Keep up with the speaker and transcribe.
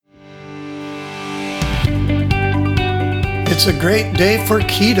It's a great day for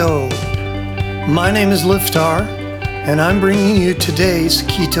keto. My name is Liftar, and I'm bringing you today's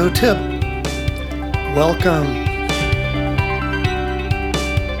keto tip. Welcome.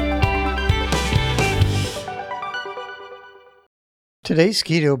 Today's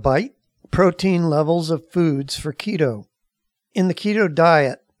keto bite: protein levels of foods for keto. In the keto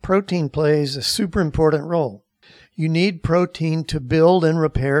diet, protein plays a super important role. You need protein to build and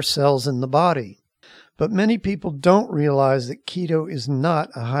repair cells in the body. But many people don't realize that keto is not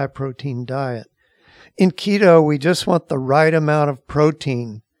a high-protein diet. In keto, we just want the right amount of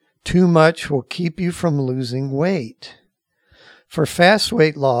protein. Too much will keep you from losing weight. For fast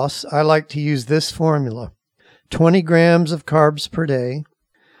weight loss, I like to use this formula: 20 grams of carbs per day,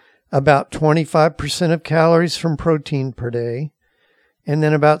 about 25% of calories from protein per day, and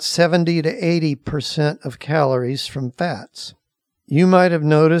then about 70 to 80% of calories from fats. You might have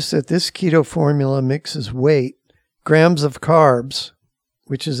noticed that this keto formula mixes weight, grams of carbs,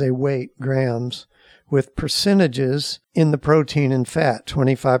 which is a weight, grams, with percentages in the protein and fat,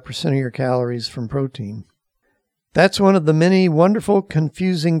 25% of your calories from protein. That's one of the many wonderful,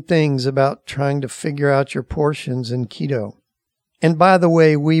 confusing things about trying to figure out your portions in keto. And by the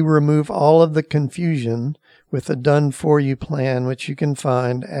way, we remove all of the confusion with a done-for-you plan, which you can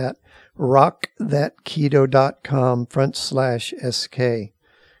find at rockthatketo.com/SK.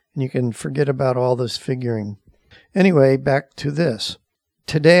 And you can forget about all this figuring. Anyway, back to this.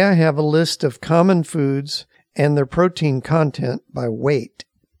 Today I have a list of common foods and their protein content by weight,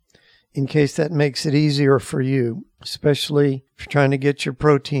 in case that makes it easier for you, especially if you're trying to get your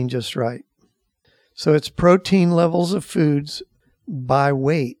protein just right. So it's protein levels of foods by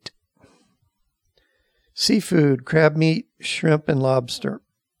weight. Seafood: crab meat, shrimp, and lobster.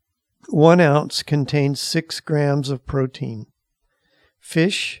 1 ounce contains 6 grams of protein.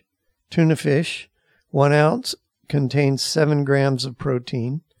 Fish: tuna fish, 1 ounce contains 7 grams of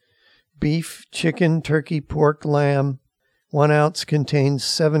protein. Beef, chicken, turkey, pork, lamb, 1 ounce contains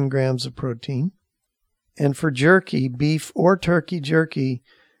 7 grams of protein. And for jerky, beef or turkey jerky,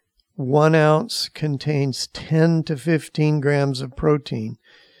 1 ounce contains 10 to 15 grams of protein.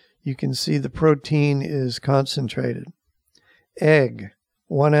 You can see the protein is concentrated. Egg: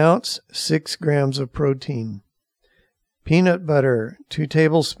 1 ounce, 6 grams of protein. Peanut butter: 2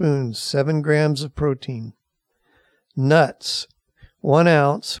 tablespoons, 7 grams of protein. Nuts: 1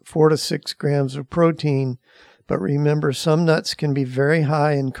 ounce, 4 to 6 grams of protein. But remember, some nuts can be very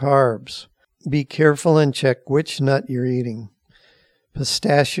high in carbs. Be careful and check which nut you're eating.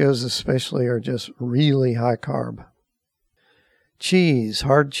 Pistachios especially are just really high carb. Cheese: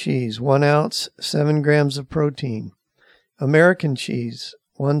 hard cheese, 1 ounce, 7 grams of protein. American cheese: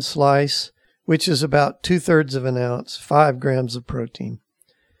 1 slice, which is about 2/3 of an ounce, 5 grams of protein.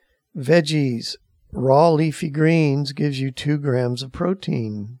 Veggies: raw leafy greens gives you 2 grams of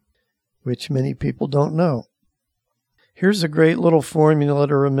protein, which many people don't know. Here's a great little formula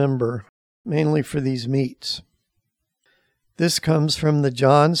to remember, mainly for these meats. This comes from the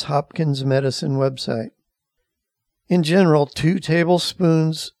Johns Hopkins Medicine website. In general, 2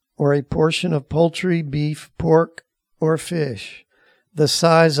 tablespoons or a portion of poultry, beef, pork, or fish, the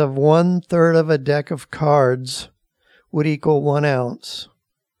size of 1/3 of a deck of cards, would equal 1 ounce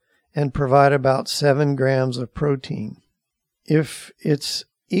and provide about 7 grams of protein. If it's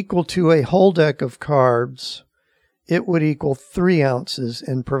equal to a whole deck of cards, it would equal 3 ounces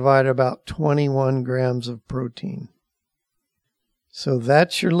and provide about 21 grams of protein. So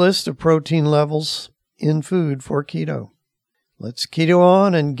that's your list of protein levels in food for keto. Let's keto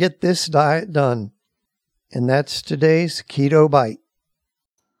on and get this diet done. And that's today's Keto Bite.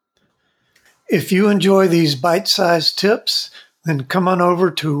 If you enjoy these bite-sized tips, then come on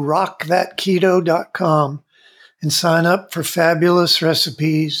over to rockthatketo.com and sign up for fabulous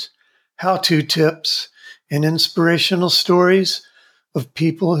recipes, how-to tips, and inspirational stories of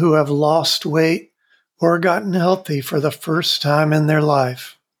people who have lost weight or gotten healthy for the first time in their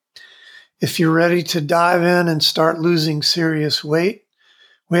life. If you're ready to dive in and start losing serious weight,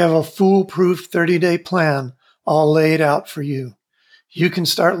 we have a foolproof 30-day plan all laid out for you. You can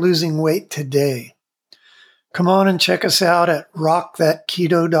start losing weight today. Come on and check us out at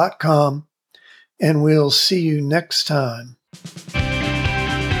rockthatketo.com, and we'll see you next time.